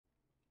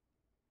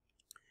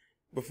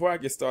Before I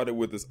get started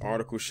with this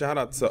article, shout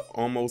out to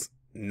Almost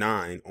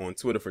Nine on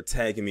Twitter for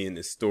tagging me in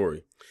this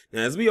story.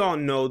 Now, as we all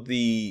know,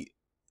 the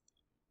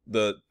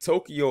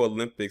Tokyo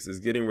Olympics is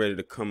getting ready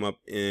to come up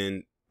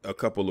in a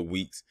couple of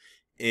weeks,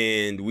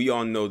 and we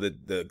all know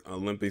that the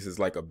Olympics is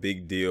like a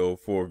big deal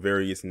for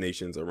various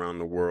nations around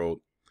the world,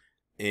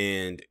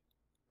 and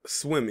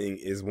swimming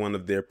is one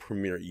of their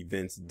premier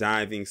events.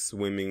 Diving,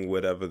 swimming,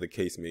 whatever the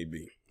case may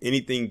be,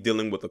 anything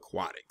dealing with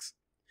aquatics.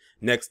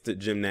 Next to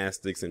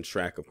gymnastics and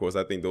track, of course.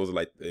 I think those are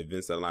like the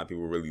events that a lot of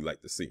people really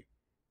like to see,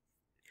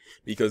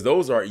 because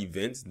those are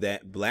events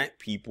that black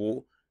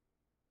people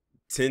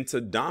tend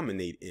to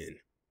dominate in.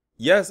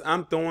 Yes,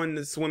 I'm throwing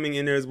the swimming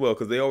in there as well,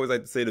 because they always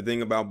like to say the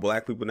thing about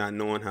black people not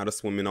knowing how to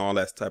swim and all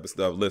that type of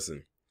stuff.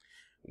 Listen,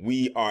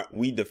 we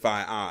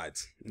defy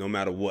odds no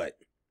matter what.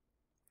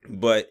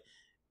 But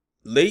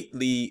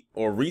lately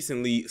or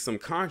recently, some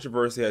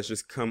controversy has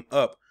just come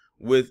up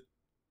with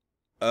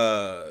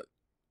a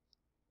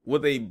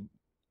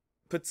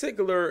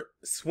particular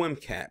swim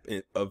cap,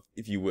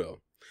 if you will.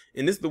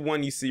 And this is the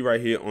one you see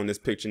right here on this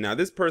picture. Now,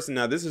 this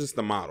is just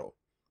a model.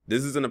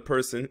 This isn't a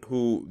person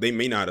who, they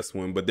may not have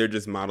swum, but they're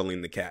just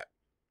modeling the cap.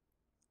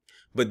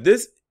 But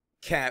this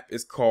cap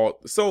is called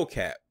the Soul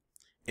Cap,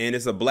 and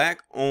it's a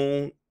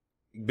black-owned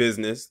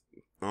business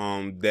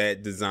that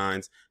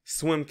designs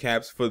swim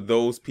caps for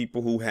those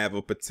people who have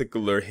a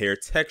particular hair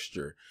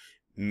texture,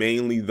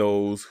 mainly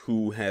those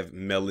who have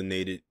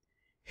melanated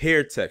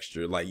hair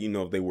texture, like, you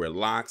know, if they wear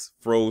locks,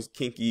 froze,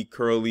 kinky,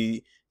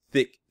 curly,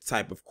 thick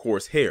type of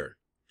coarse hair.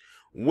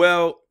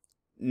 Well,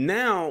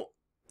 now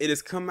it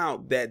has come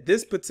out that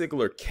this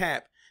particular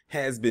cap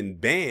has been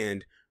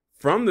banned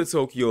from the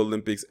Tokyo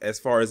Olympics as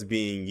far as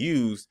being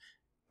used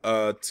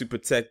to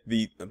protect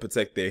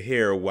their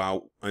hair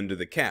while under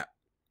the cap.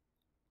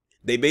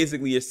 They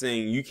basically are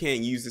saying you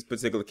can't use this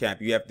particular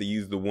cap. You have to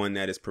use the one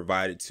that is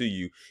provided to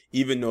you,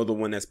 even though the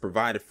one that's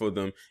provided for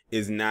them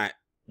is not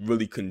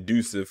really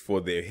conducive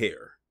for their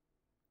hair.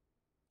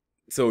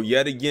 So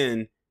yet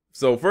again,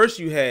 so first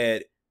you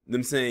had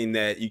them saying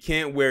that you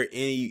can't wear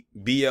any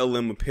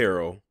BLM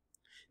apparel.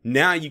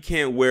 Now you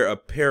can't wear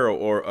apparel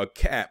or a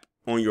cap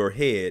on your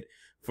head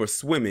for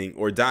swimming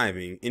or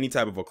diving, any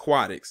type of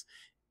aquatics.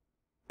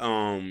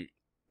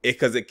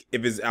 Because if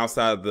it's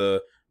outside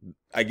the,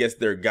 I guess,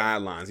 their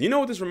guidelines. You know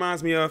what this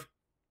reminds me of?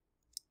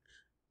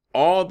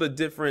 All the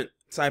different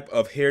type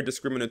of hair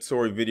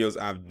discriminatory videos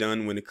I've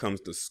done when it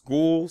comes to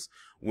schools,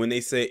 when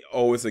they say,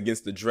 oh, it's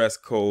against the dress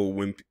code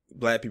when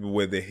black people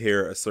wear their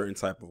hair a certain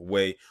type of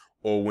way,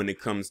 or when it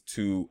comes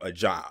to a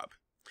job.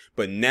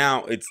 But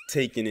now it's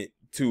taking it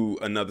to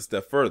another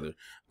step further.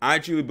 I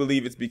truly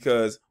believe it's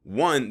because,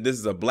 one, this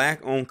is a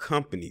black-owned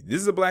company.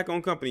 This is a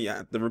black-owned company. I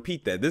have to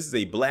repeat that. This is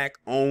a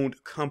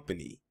black-owned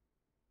company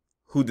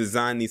who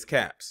designed these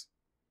caps.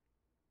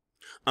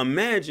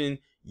 Imagine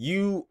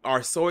you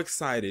are so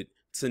excited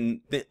to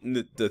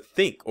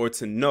think or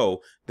to know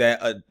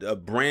that a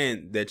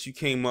brand that you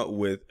came up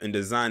with and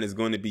design is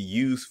going to be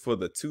used for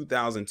the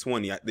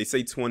 2020. They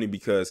say 20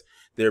 because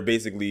they're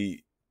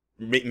basically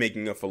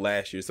making up for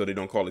last year, so they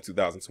don't call it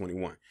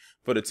 2021.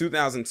 For the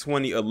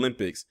 2020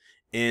 Olympics.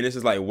 And it's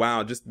just like,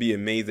 wow, just be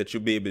amazed that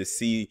you'll be able to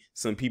see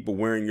some people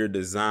wearing your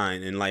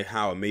design and like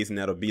how amazing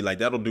that'll be. Like,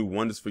 that'll do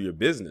wonders for your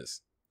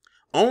business.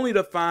 Only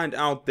to find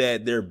out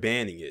that they're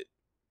banning it.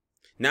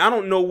 Now, I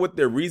don't know what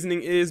their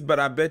reasoning is, but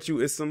I bet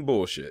you it's some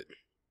bullshit.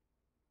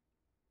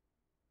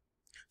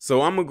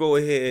 So I'm going to go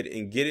ahead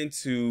and get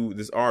into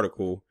this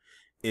article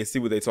and see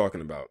what they're talking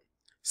about.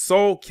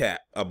 Soul Cap,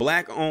 a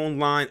black-owned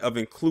line of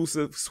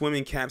inclusive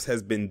swimming caps,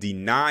 has been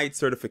denied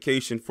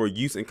certification for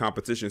use in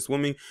competition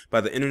swimming by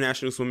the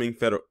International Swimming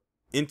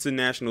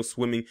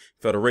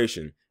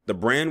Federation. The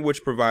brand,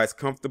 which provides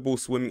comfortable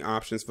swimming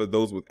options for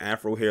those with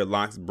afro hair,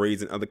 locks,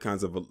 braids, and other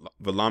kinds of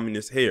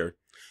voluminous hair,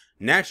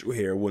 natural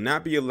hair, will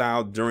not be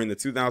allowed during the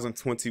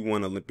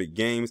 2021 Olympic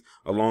Games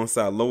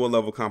alongside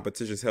lower-level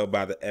competitions held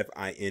by the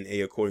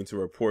FINA, according to a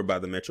report by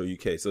the Metro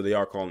UK. So they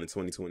are calling it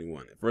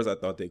 2021. At first, I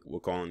thought they were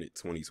calling it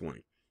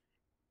 2020.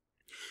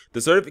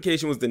 The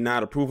certification was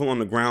denied approval on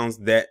the grounds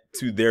that,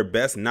 to their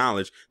best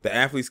knowledge, the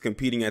athletes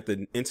competing at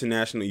the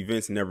international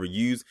events never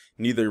used,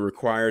 neither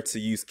required to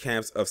use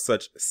caps of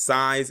such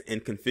size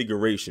and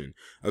configuration,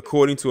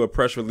 according to a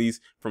press release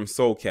from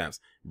Soul Caps.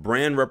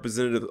 Brand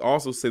representatives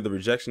also say the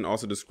rejection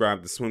also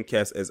described the swim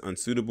caps as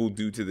unsuitable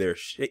due to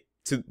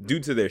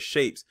their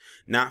shapes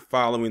not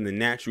following the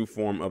natural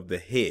form of the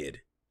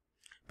head.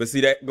 But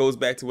see, that goes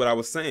back to what I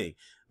was saying.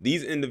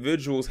 These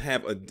individuals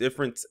have a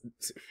different...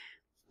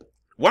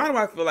 Why do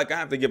I feel like I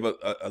have to give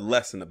a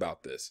lesson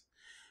about this?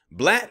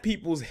 Black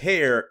people's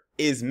hair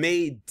is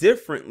made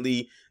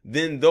differently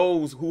than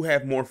those who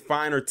have more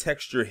finer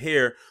texture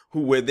hair,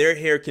 where their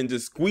hair can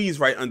just squeeze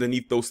right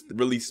underneath those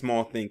really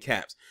small thin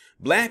caps.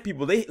 Black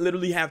people, they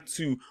literally have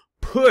to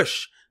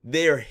push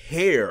their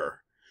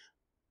hair,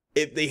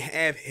 if they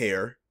have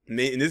hair, and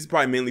this is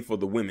probably mainly for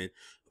the women,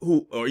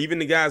 or even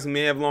the guys who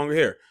may have longer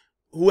hair,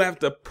 who have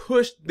to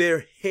push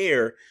their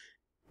hair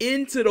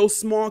into those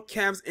small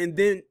caps and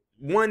then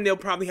one, they'll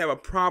probably have a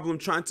problem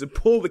trying to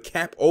pull the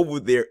cap over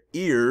their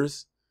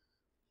ears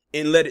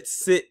and let it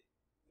sit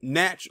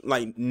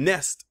like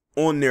nest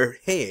on their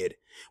head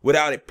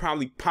without it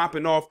probably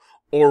popping off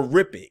or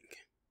ripping.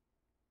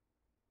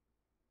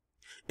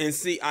 And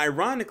see,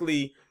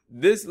 ironically,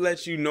 this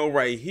lets you know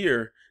right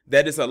here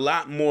that it's a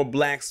lot more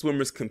black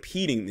swimmers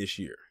competing this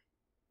year.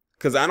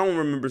 Because I don't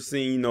remember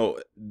seeing, you know,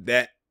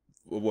 that,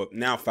 well,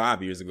 now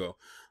 5 years ago,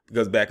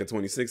 because back in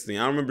 2016,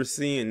 I remember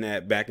seeing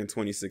that back in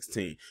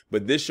 2016.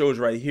 But this shows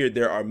right here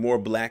there are more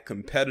black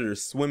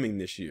competitors swimming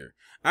this year.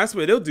 I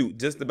swear they'll do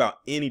just about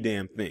any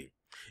damn thing.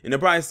 And they'll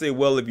probably say,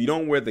 well, if you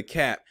don't wear the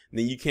cap,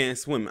 then you can't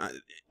swim.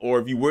 Or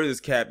if you wear this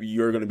cap,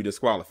 you're going to be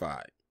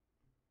disqualified.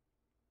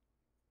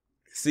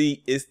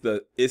 See, it's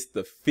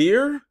the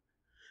fear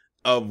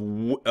of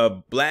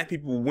black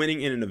people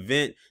winning in an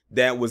event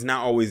that was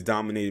not always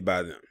dominated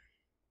by them.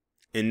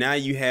 And now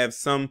you have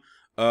some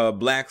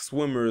black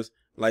swimmers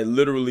like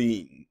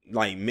literally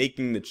like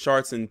making the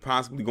charts and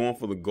possibly going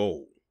for the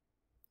gold.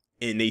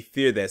 And they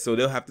fear that. So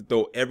they'll have to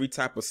throw every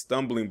type of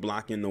stumbling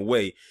block in the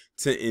way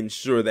to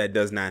ensure that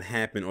does not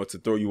happen or to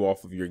throw you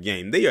off of your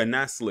game. They are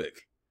not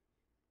slick.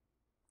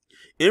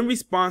 In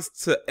response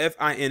to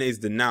FINA's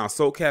denial,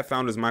 SoCap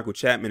founders Michael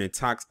Chapman and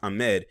Tox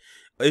Ahmed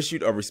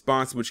issued a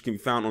response which can be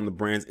found on the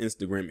brand's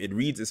Instagram. It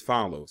reads as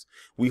follows: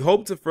 "We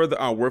hope to further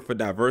our work for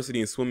diversity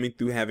in swimming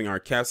through having our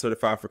cap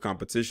certified for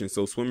competition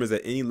so swimmers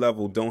at any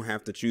level don't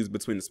have to choose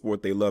between the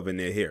sport they love and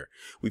their hair.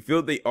 We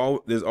feel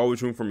there's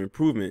always room for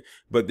improvement,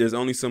 but there's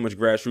only so much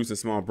grassroots and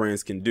small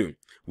brands can do.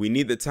 We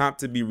need the top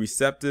to be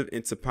receptive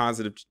into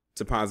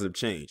positive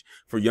change.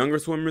 For younger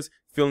swimmers,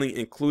 feeling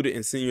included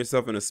and seeing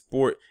yourself in a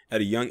sport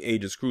at a young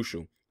age is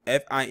crucial.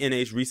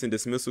 FINA's recent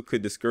dismissal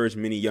could discourage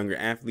many younger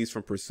athletes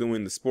from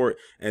pursuing the sport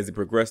as they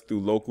progress through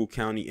local,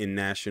 county, and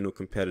national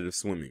competitive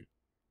swimming."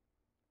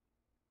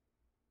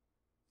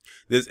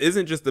 This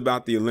isn't just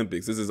about the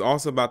Olympics. This is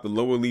also about the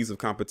lower leagues of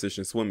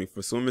competition swimming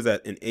for swimmers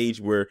at an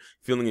age where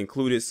feeling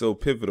included is so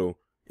pivotal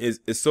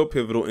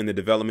in the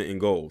development and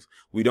goals.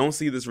 We don't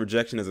see this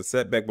rejection as a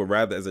setback, but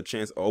rather as a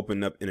chance to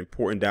open up an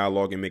important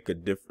dialogue and make a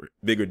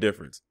bigger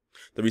difference.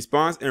 The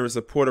response and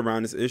support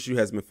around this issue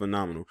has been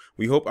phenomenal.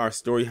 We hope our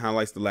story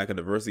highlights the lack of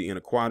diversity in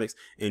aquatics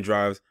and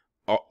drives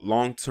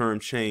long-term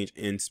change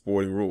in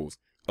sporting rules.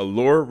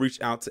 Allure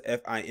reached out to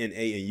FINA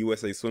and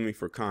USA Swimming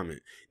for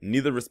comment.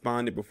 Neither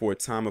responded before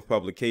time of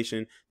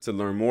publication. To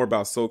learn more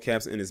about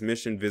SoCaps and its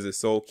mission, visit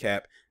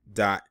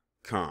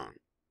SoCap.com.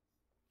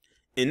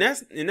 And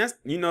that's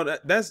you know,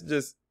 that's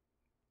just,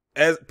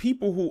 as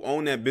people who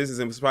own that business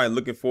and was probably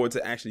looking forward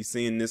to actually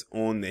seeing this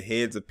on the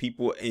heads of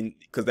people, and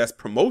because that's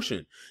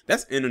promotion,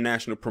 that's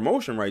international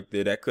promotion right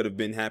there that could have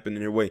been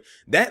happening their way.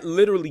 That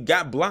literally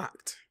got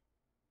blocked.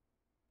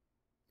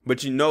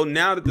 But you know,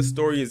 now that the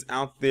story is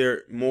out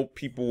there, more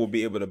people will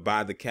be able to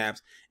buy the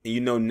caps. And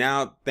you know,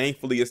 now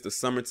thankfully it's the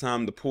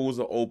summertime, the pools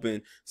are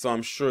open, so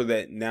I'm sure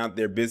that now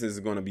their business is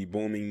going to be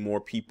booming.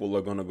 More people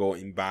are going to go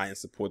and buy and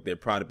support their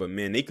product. But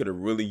man, they could have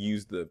really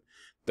used the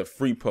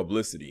free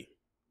publicity.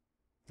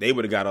 They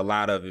would have got a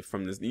lot of it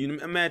from this. You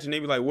imagine they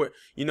be like, what,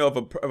 you know, if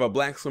a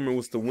black swimmer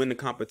was to win the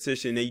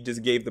competition, they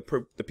just gave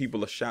the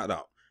people a shout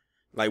out,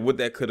 like what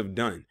that could have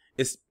done.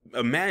 It's,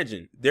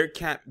 imagine their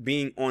cap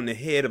being on the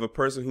head of a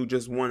person who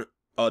just won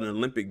an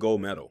Olympic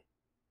gold medal.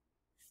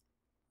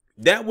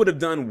 That would have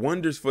done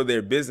wonders for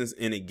their business,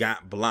 and it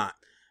got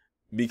blocked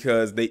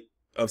because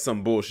of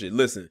some bullshit.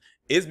 Listen,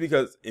 it's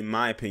because, in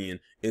my opinion,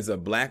 it's a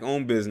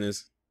black-owned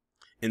business,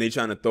 and they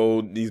trying to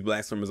throw these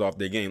black swimmers off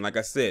their game. Like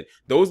I said,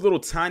 those little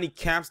tiny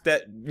caps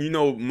that, you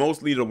know,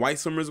 mostly the white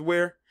swimmers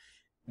wear,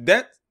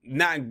 that's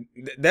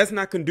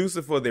not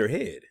conducive for their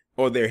head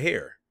or their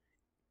hair,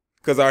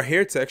 because our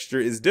hair texture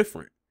is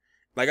different.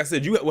 Like I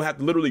said, you will have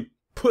to literally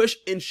push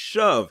and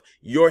shove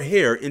your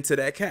hair into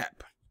that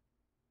cap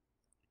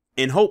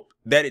and hope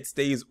that it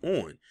stays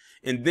on.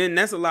 And then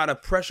that's a lot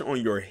of pressure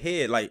on your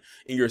head, like,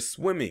 and you're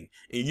swimming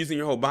and using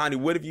your whole body.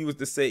 What if you was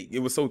to say it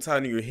was so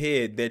tight in your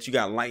head that you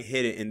got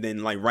lightheaded, and then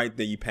like right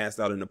there you passed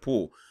out in the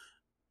pool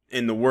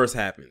and the worst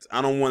happens?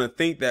 I don't want to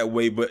think that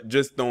way, but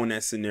just throwing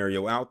that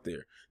scenario out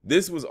there.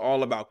 This was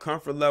all about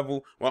comfort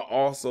level while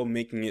also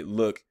making it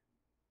look,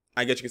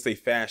 I guess you could say,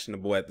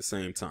 fashionable at the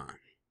same time.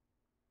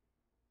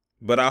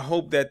 But I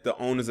hope that the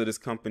owners of this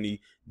company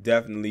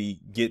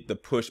definitely get the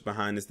push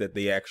behind this that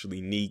they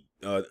actually need.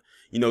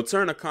 You know,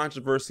 turn a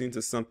controversy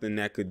into something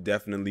that could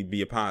definitely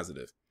be a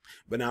positive.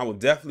 But I will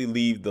definitely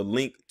leave the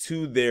link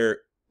to their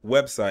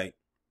website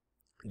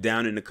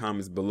down in the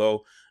comments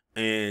below.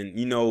 And,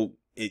 you know,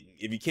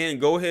 if you can,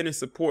 go ahead and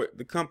support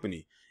the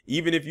company.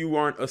 Even if you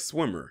aren't a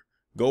swimmer,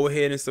 go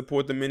ahead and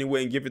support them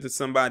anyway and give it to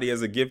somebody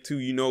as a gift who,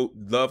 you know,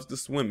 loves to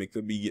swim. It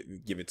could be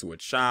given to a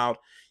child,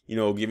 you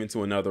know, given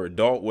to another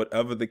adult,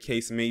 whatever the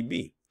case may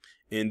be.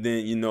 And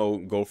then, you know,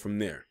 go from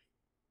there.